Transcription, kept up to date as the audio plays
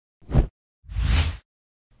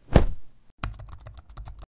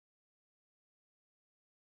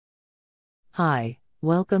Hi,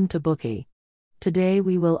 welcome to Bookey. Today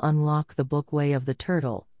we will unlock the book Way of the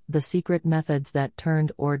Turtle, the secret methods that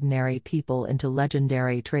turned ordinary people into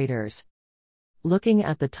legendary traders. Looking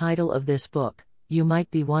at the title of this book, you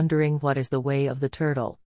might be wondering what is the Way of the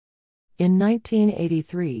Turtle. In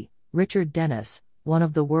 1983, Richard Dennis, one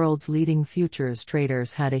of the world's leading futures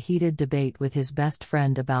traders, had a heated debate with his best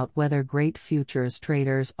friend about whether great futures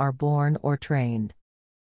traders are born or trained.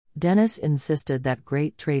 Dennis insisted that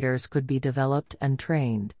great traders could be developed and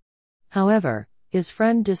trained. However, his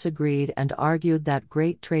friend disagreed and argued that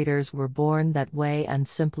great traders were born that way and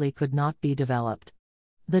simply could not be developed.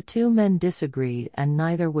 The two men disagreed and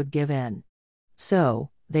neither would give in. So,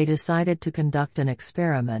 they decided to conduct an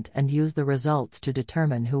experiment and use the results to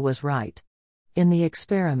determine who was right. In the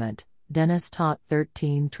experiment, Dennis taught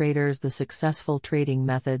 13 traders the successful trading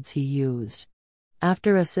methods he used.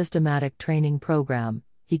 After a systematic training program,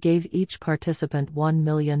 he gave each participant $1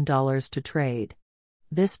 million to trade.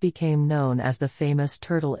 This became known as the famous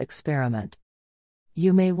turtle experiment.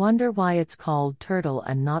 You may wonder why it's called turtle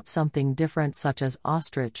and not something different such as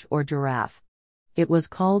ostrich or giraffe. It was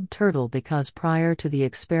called turtle because prior to the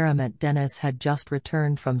experiment Dennis had just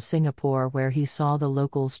returned from Singapore where he saw the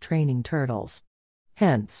locals training turtles.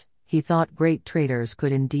 Hence, he thought great traders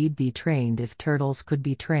could indeed be trained if turtles could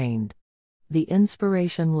be trained. The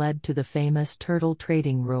inspiration led to the famous turtle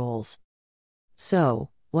trading rules. So,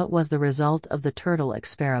 what was the result of the turtle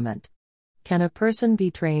experiment? Can a person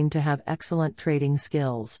be trained to have excellent trading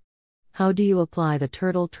skills? How do you apply the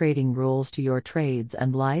turtle trading rules to your trades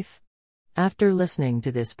and life? After listening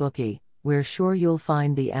to this Bookey, we're sure you'll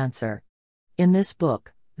find the answer. In this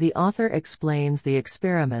book, the author explains the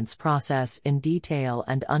experiment's process in detail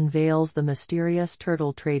and unveils the mysterious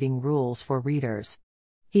turtle trading rules for readers.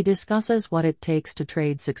 He discusses what it takes to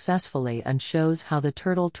trade successfully and shows how the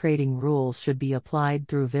turtle trading rules should be applied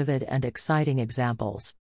through vivid and exciting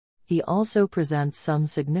examples. He also presents some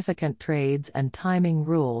significant trades and timing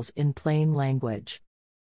rules in plain language.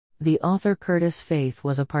 The author Curtis Faith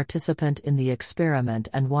was a participant in the experiment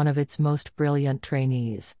and one of its most brilliant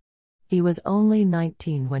trainees. He was only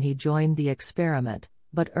 19 when he joined the experiment,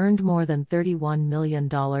 but earned more than $31 million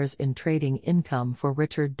in trading income for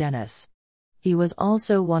Richard Dennis. He was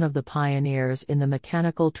also one of the pioneers in the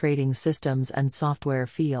mechanical trading systems and software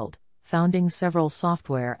field, founding several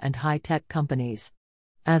software and high-tech companies.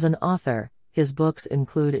 As an author, his books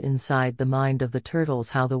include Inside the Mind of the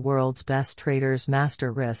Turtles: How the World's Best Traders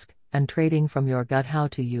Master Risk, and Trading from Your Gut: How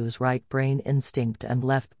to Use Right Brain Instinct and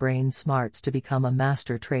Left Brain Smarts to Become a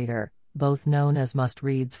Master Trader, both known as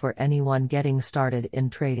must-reads for anyone getting started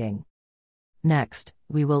in trading. Next,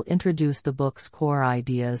 we will introduce the book's core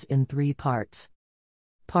ideas in 3 parts.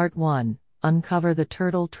 Part 1, Uncover the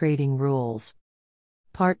Turtle Trading Rules.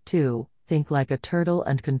 Part 2, Think like a turtle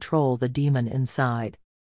and control the demon inside.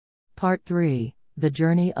 Part 3, The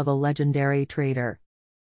Journey of a Legendary Trader.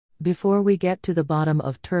 Before we get to the bottom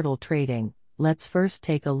of turtle trading, let's first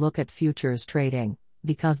take a look at futures trading,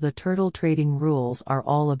 because the turtle trading rules are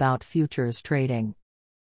all about futures trading.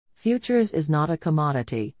 Futures is not a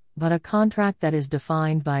commodity, but a contract that is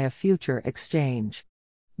defined by a future exchange.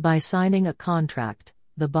 By signing a contract,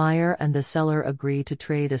 the buyer and the seller agree to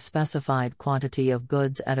trade a specified quantity of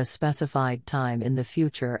goods at a specified time in the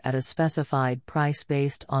future at a specified price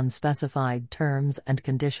based on specified terms and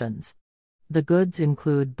conditions. The goods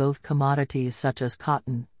include both commodities such as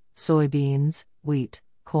cotton, soybeans, wheat,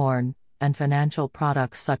 corn, and financial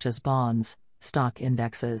products such as bonds, stock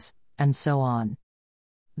indexes, and so on.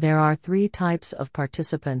 There are 3 types of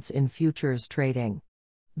participants in futures trading.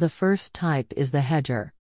 The first type is the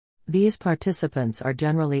hedger. These participants are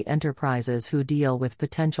generally enterprises who deal with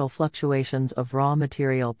potential fluctuations of raw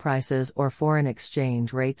material prices or foreign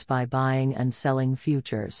exchange rates by buying and selling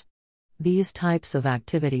futures. These types of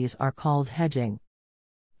activities are called hedging.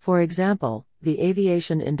 For example, the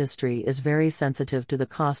aviation industry is very sensitive to the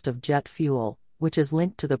cost of jet fuel, which is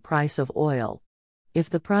linked to the price of oil. If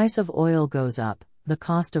the price of oil goes up, the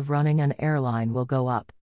cost of running an airline will go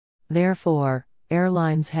up. Therefore,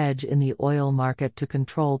 airlines hedge in the oil market to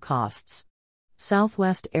control costs.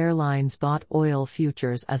 Southwest Airlines bought oil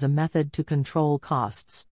futures as a method to control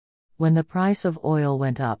costs. When the price of oil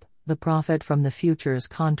went up, the profit from the futures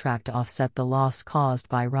contract offset the loss caused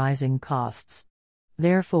by rising costs.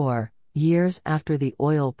 Therefore, years after the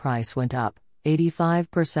oil price went up,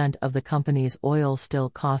 85% of the company's oil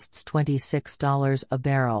still costs $26 a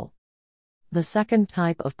barrel. The second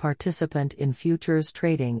type of participant in futures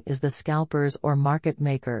trading is the scalpers or market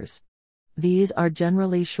makers. These are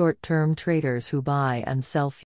generally short-term traders who buy and sell